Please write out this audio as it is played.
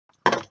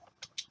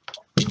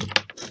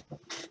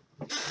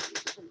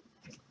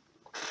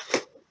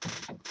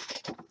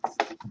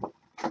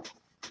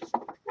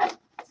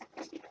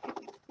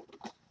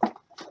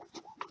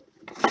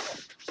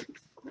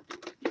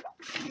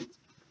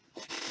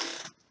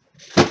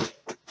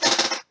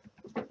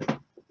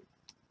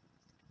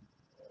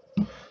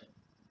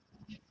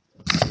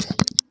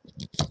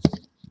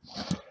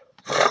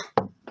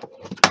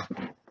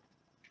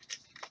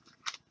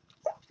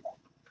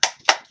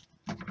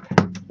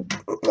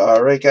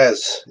Alright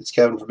guys, it's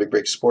Kevin from Big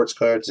Break Sports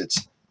Cards.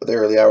 It's the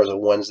early hours of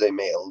Wednesday,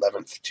 May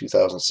 11th,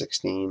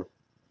 2016.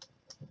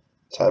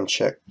 Time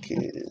check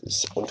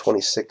is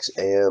 1:26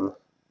 a.m.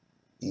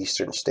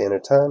 Eastern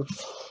Standard Time.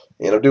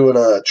 And I'm doing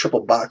a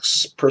personal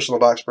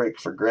box break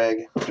for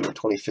Greg. I'm doing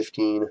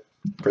 2015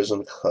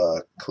 Prism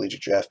Collegiate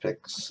Draft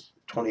Picks,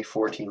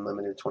 2014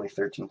 Limited,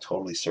 2013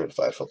 Totally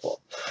Certified Football.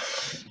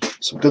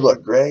 So good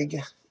luck,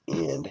 Greg,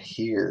 and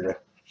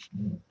here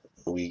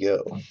we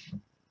go.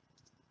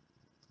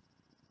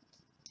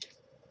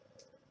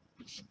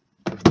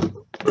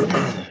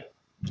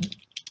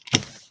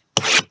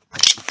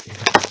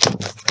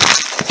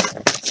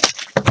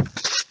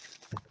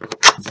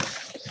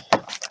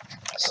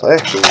 So I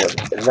actually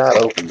have not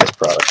opened this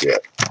product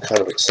yet. I'm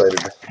kind of excited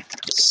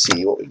to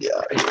see what we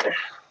got here.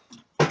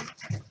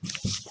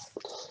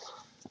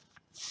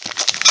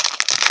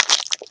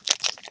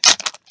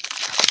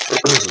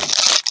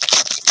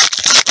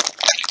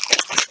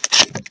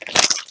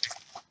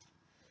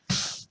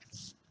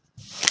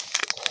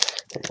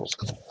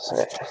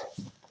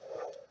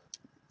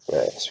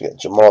 Alright, so we got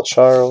Jamal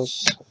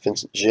Charles,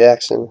 Vincent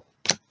Jackson,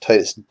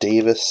 Titus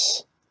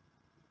Davis,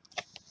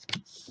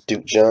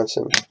 Duke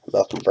Johnson,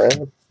 Malcolm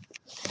Brown,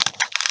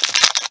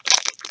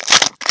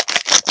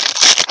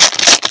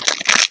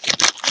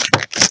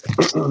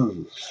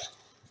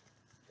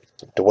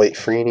 Dwight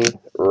Freeney,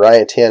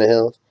 Ryan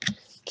Tannehill,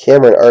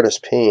 Cameron Artis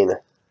Payne,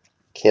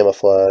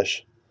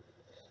 Camouflage,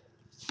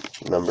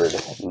 numbered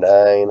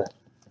 9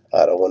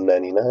 out of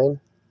 199.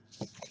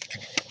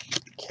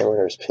 Cameron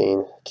Artis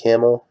Payne,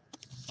 Camo,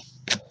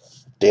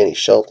 Danny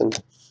Shelton,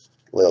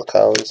 Lale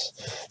Collins.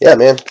 Yeah,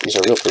 man, these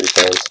are real pretty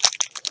cards.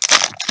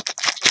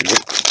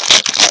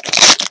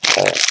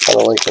 Kind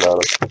of like it on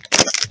them.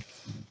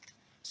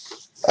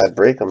 I'd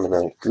break them in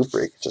a group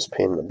break, just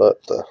pain in the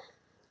butt. The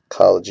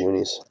college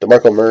unis.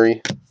 DeMarco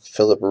Murray,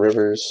 Phillip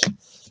Rivers.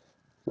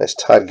 Nice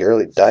Todd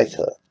Gurley die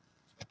cut.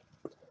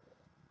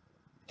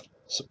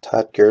 So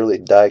Todd Gurley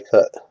die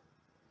cut.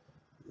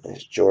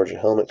 Nice Georgia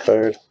helmet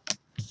card.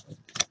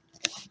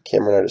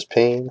 Cameron Artis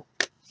Payne.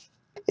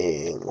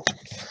 And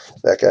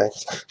that guy.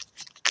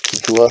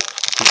 Kikawa.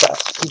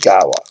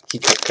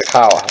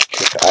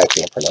 I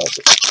can't pronounce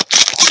it.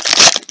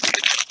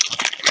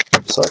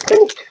 So I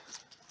think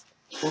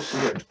we're supposed to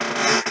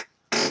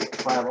get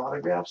 5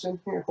 autographs in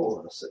here. Hold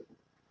on a second.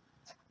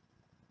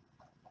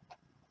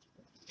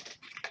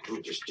 Let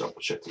me just double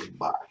check the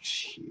box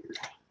here.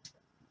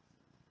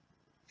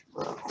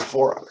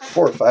 4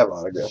 or 5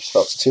 autographs.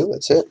 That's 2.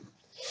 That's it.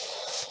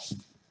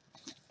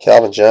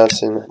 Calvin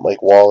Johnson,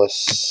 Mike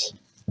Wallace.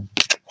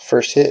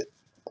 First hit.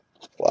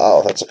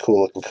 Wow, that's a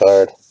cool looking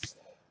card.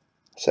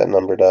 What's that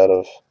numbered out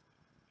of?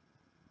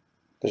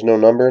 There's no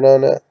numbering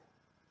on that.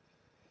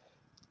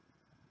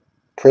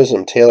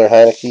 Prism, Taylor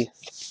Heineke.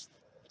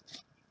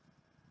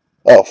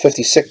 Oh,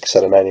 56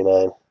 out of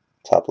 99.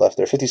 Top left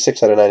there.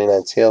 56 out of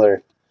 99.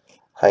 Taylor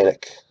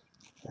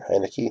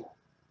Heineke.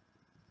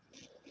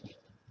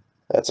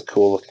 That's a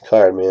cool looking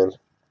card, man.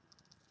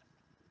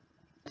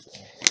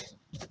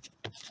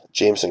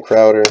 Jameson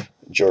Crowder,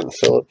 Jordan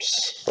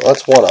Phillips. Well,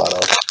 that's 1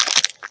 auto.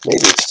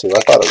 Maybe it's 2. I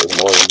thought it was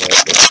more than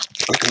that,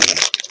 but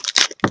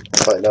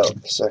we'll find out in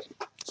a second.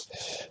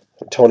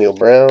 Antonio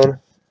Brown,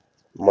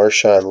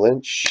 Marshawn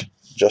Lynch,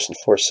 Justin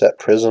Forsett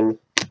Prism,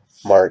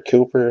 Mark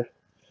Cooper.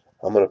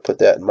 I'm going to put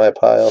that in my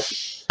pile.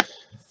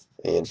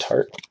 And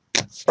Tart.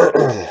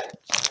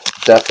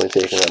 Definitely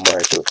taking that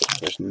Mark Cooper.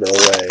 There's no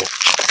way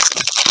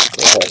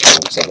I'll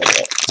have some of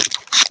that.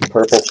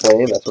 Purple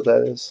Flame, that's what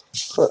that is.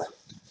 Huh.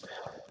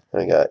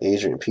 I got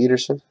Adrian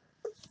Peterson.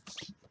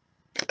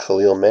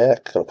 Khalil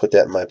Mack. Going to put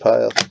that in my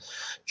pile.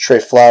 Trey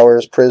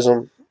Flowers,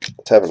 Prism.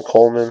 Tevin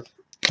Coleman.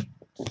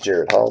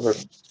 Jared Halver.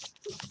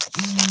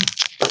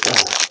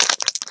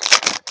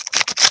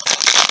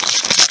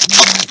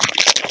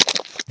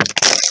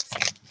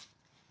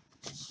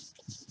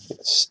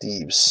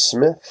 Steve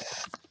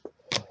Smith,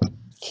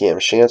 Cam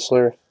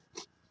Chancellor,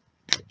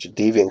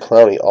 Jadeveon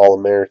Clowney,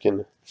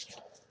 All-American,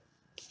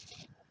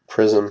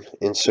 Prism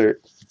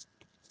insert,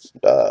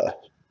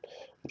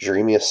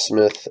 Jeremiah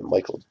Smith, and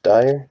Michael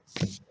Dyer.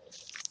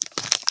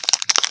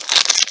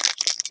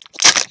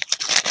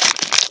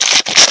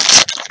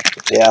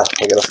 Yeah,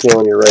 I got a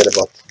feeling you're right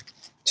about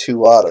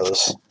 2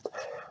 autos.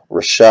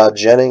 Rashad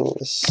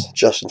Jennings,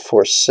 Justin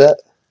Forsett,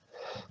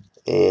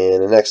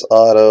 and the next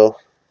auto.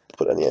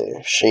 Put on the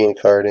other. Shane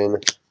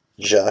Carden,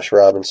 Josh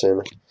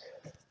Robinson,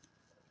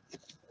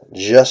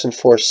 Justin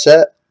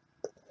Forsett,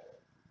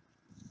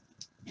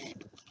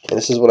 and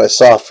this is what I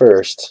saw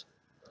first.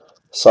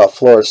 Saw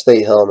Florida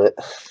State helmet,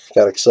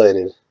 got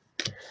excited.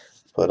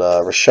 But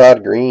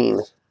Rashad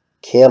Green,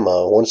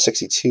 Camo,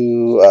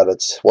 162 out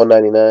of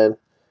 199.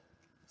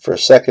 For a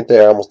second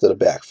there, I almost did a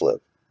backflip.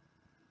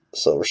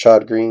 So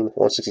Rashad Green,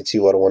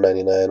 162 out of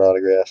 199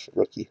 autograph,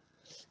 rookie,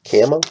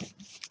 Camo.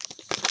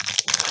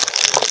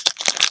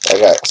 I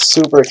got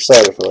super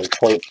excited for like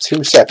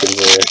 0.2 seconds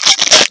there.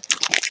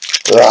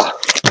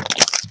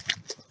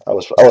 I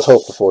was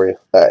hoping for you.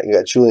 All right, you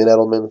got Julian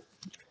Edelman,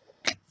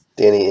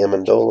 Danny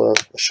Amendola,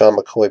 Sean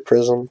McCoy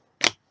Prism,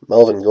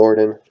 Melvin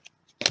Gordon,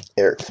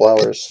 Eric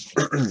Flowers.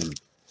 You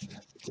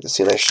can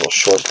see a nice little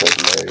short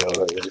print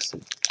Mariota.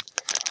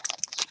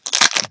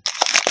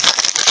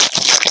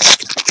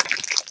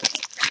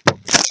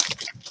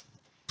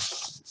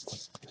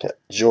 Got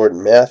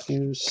Jordan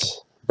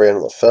Matthews,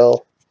 Brandon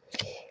LaFell,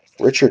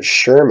 Richard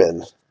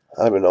Sherman.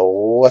 I don't even know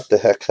what the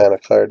heck kind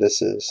of card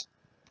this is.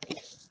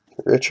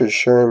 Richard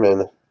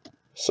Sherman,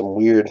 some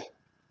weird,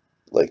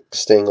 like,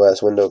 stained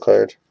glass window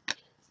card.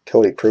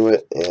 Cody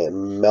Pruitt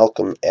and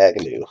Malcolm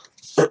Agnew.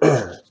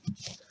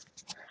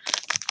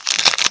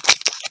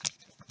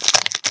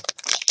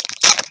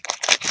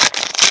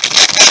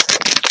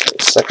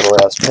 Second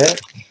last pack.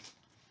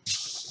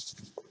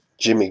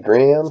 Jimmy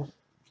Graham,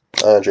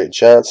 Andre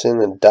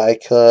Johnson, and die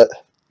cut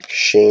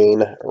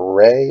Shane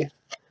Ray.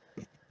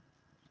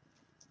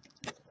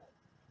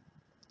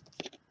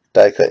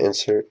 Die cut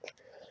insert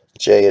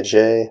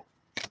J.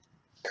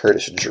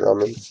 Curtis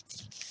Drummond.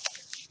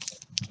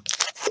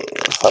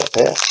 And final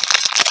pack.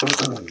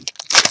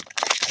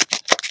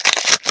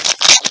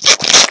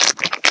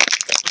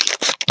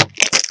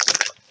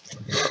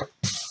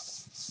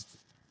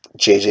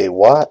 J.J.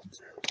 Watt,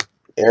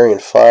 Arian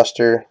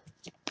Foster,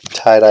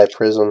 tie-dye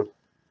prism,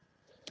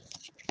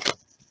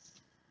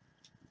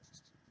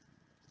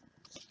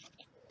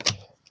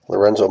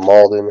 Lorenzo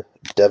Malden,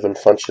 Devin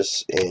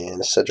Funchess,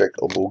 and Cedric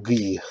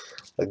Ogbuehi.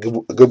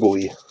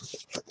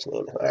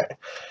 Alright,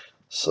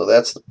 so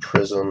that's the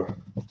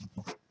prism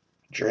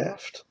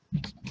draft.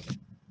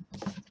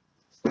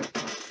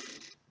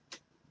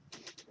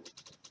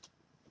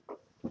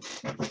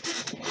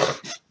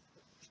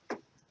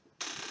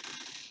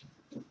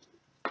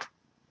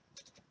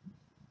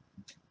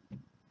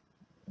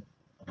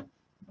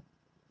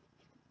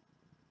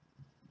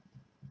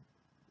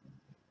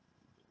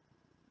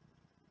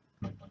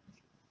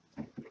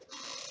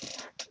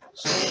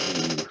 So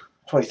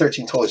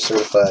 2013 Totally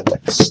Certified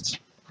next.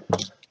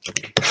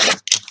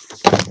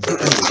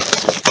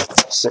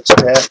 6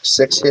 pack,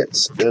 6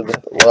 hits. Good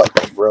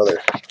luck,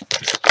 brother.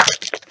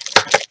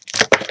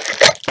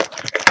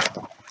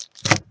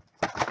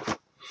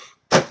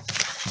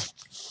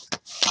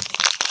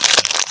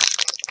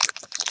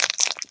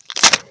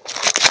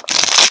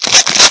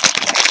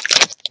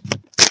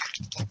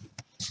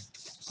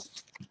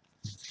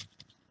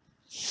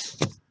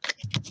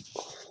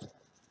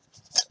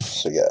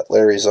 So we got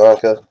Larry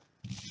Zonka,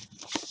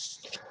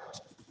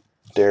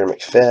 Darren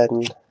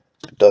McFadden,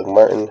 Doug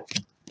Martin,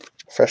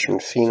 Freshman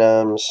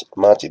Phenoms,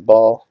 Monty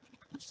Ball,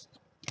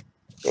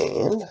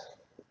 and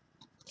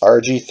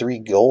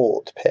RG3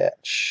 Gold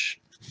patch.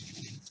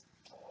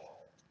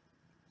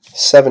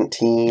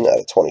 17 out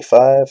of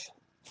 25.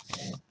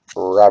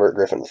 Robert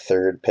Griffin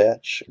III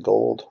patch,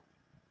 gold.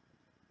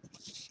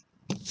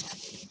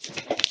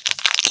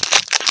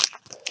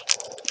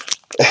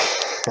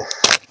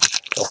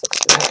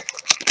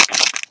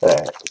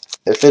 Alright.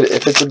 If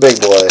it's a big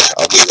boy,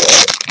 I'll do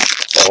that.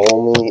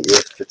 Only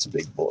if it's a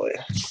big boy.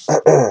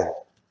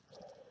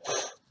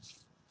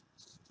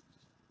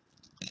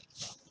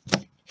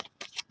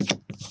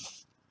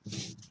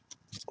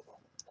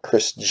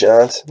 Chris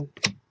Johnson,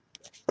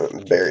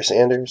 Barry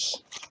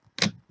Sanders,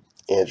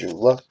 Andrew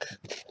Luck,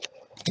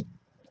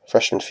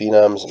 Freshman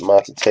Phenoms,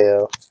 Monty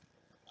Teo,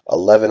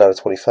 11 out of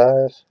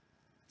 25.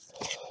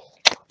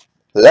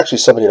 There's actually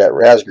somebody in that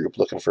Raz group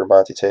looking for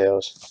Monty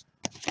Teos.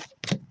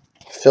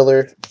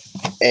 Filler,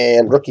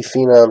 and Rookie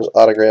Phenoms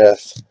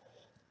autograph,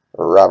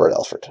 Robert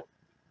Alford.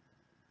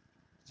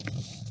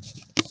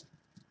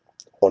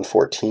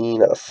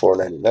 114 out of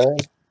 499.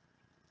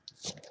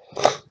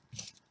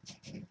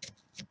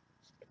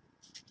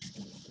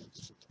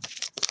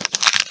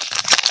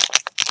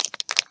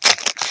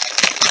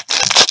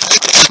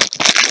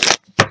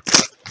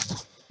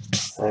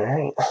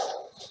 Alright,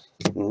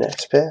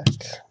 next pack.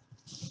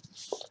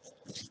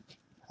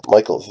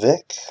 Michael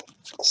Vick,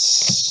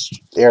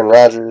 Aaron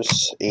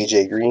Rodgers,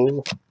 AJ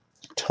Green,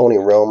 Tony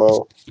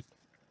Romo,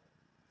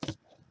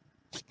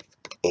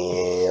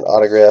 and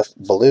autograph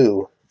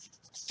blue,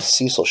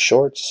 Cecil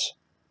Shorts,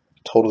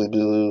 totally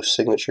blue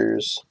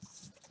signatures,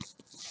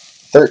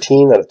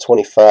 13 out of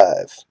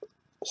 25.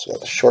 So we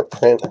got the short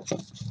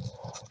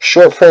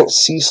print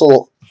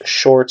Cecil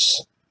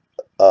Shorts,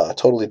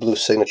 totally blue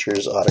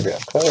signatures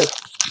autograph card.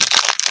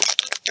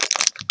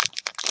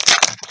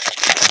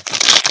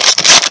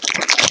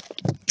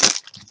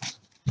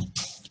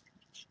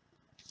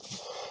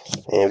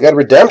 And we got a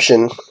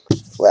redemption.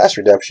 Last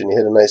redemption, you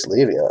hit a nice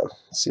Le'Veon.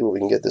 Let's see what we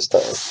can get this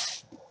time.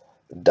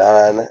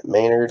 Don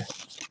Maynard,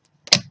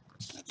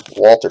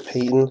 Walter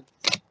Payton,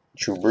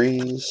 Drew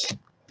Brees,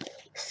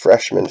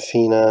 Freshman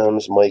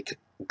Phenoms, Mike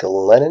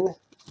Glennon,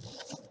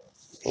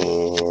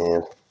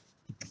 and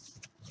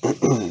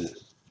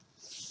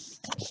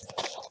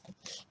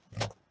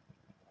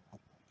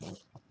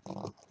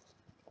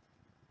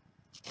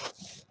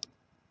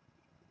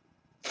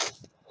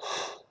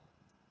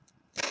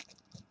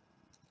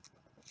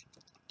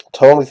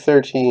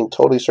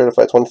totally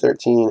certified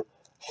 2013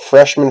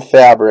 freshman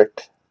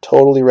fabric,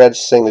 totally red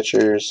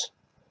signatures,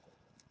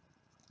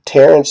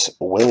 Terrence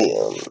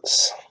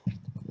Williams.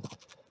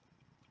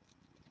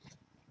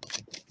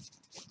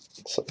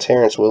 So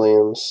Terrence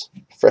Williams,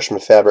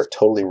 freshman fabric,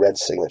 totally red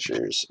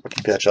signatures.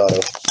 Rookie patch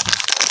auto.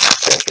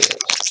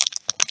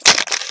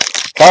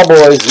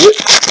 Cowboys, yep.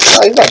 Oh,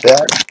 he's not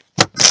bad.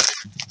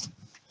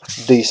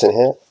 Decent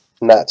hit.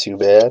 Not too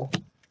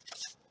bad.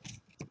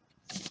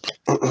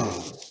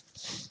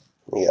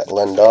 We got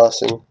Len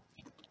Dawson,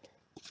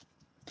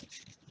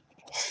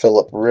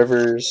 Phillip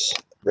Rivers,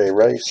 Ray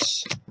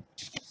Rice,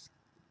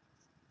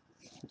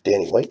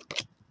 Danny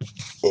White,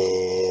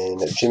 and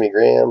Jimmy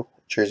Graham,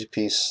 jersey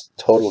piece,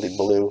 totally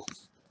blue.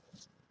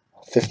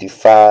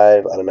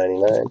 55 out of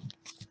 99.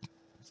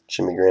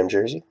 Jimmy Graham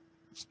jersey.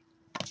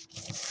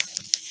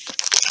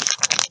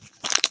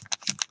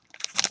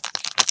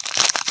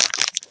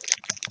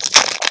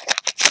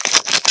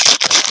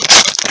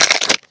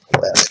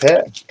 Last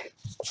pack.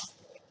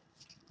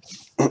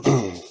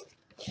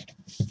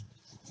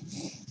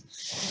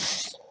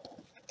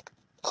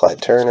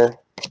 Clyde Turner,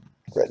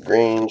 Red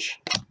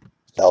Grange,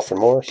 Alfred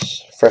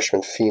Morris,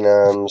 freshman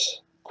phenoms,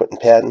 Quentin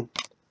Patton,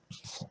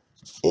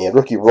 and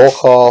rookie roll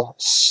call,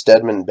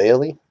 Stedman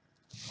Bailey.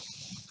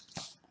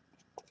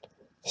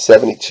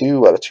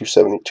 72 out of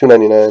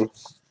 299.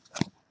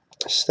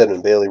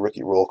 Stedman Bailey,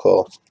 rookie roll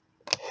call.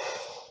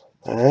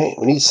 All right,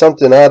 we need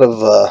something out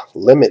of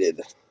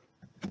limited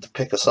to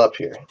pick us up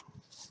here.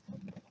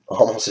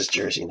 Almost his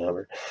jersey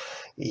number.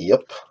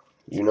 Yep,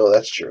 you know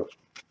that's true.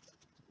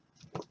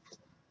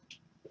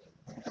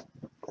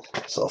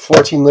 So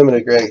 14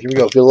 limited, Greg. Here we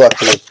go. Good luck.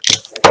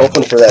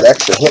 Hoping for that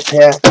extra hit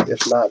pack.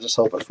 If not, just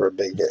hoping for a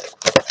big hit.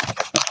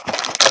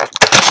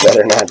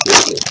 Better not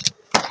jersey.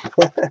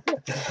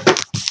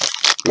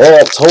 Man,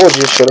 I told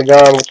you, should have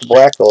gone with the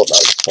black gold.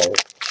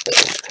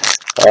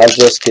 No, I'm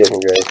just kidding,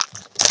 Greg.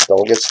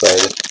 Don't get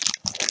started.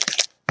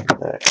 All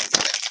right.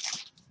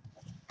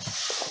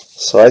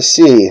 So I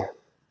see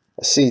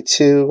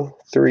 2,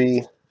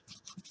 3,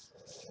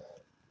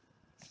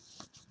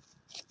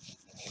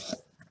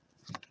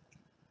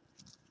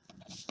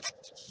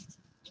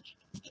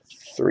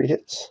 3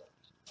 hits.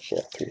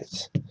 Yeah, 3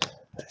 hits.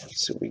 Right,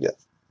 let's see what we got.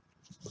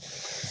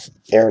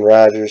 Aaron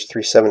Rodgers,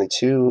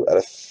 372 out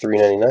of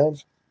 399.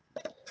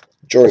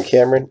 Jordan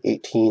Cameron,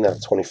 18 out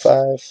of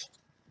 25.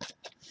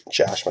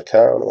 Josh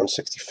McCown,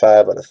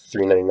 165 out of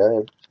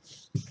 399.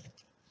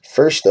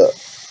 First up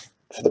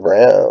for the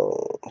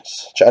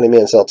Browns, Johnny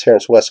Manziel,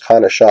 Terrence West,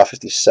 Connor Shaw,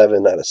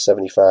 57 out of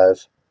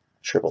 75.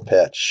 Triple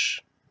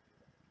patch.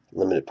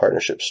 Limited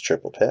partnerships,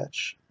 triple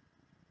patch.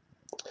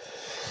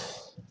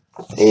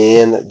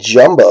 And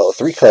Jumbo,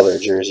 3-color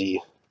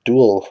jersey,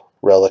 dual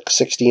relic,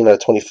 16 out of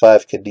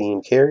 25,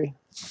 Kadeem Carey.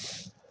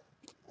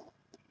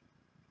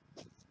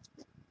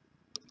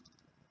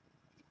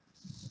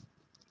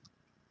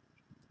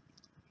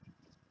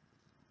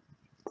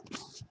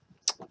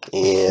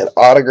 And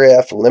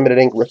autograph, limited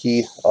ink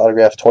rookie,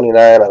 autograph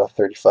 29 out of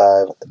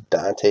 35,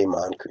 Dante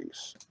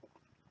Moncrief.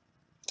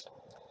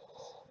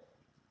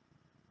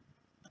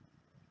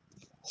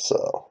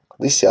 So at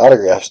least the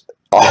autographs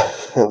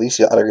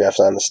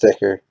on the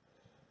sticker,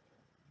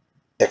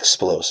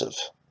 explosive.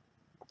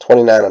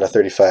 29 out of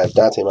 35,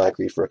 Dante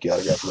Moncrief, rookie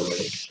autograph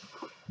limited ink.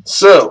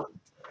 So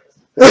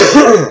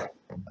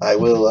I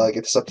will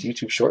get this up to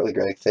YouTube shortly,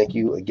 Greg. Thank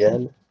you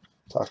again.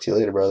 Talk to you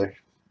later, brother.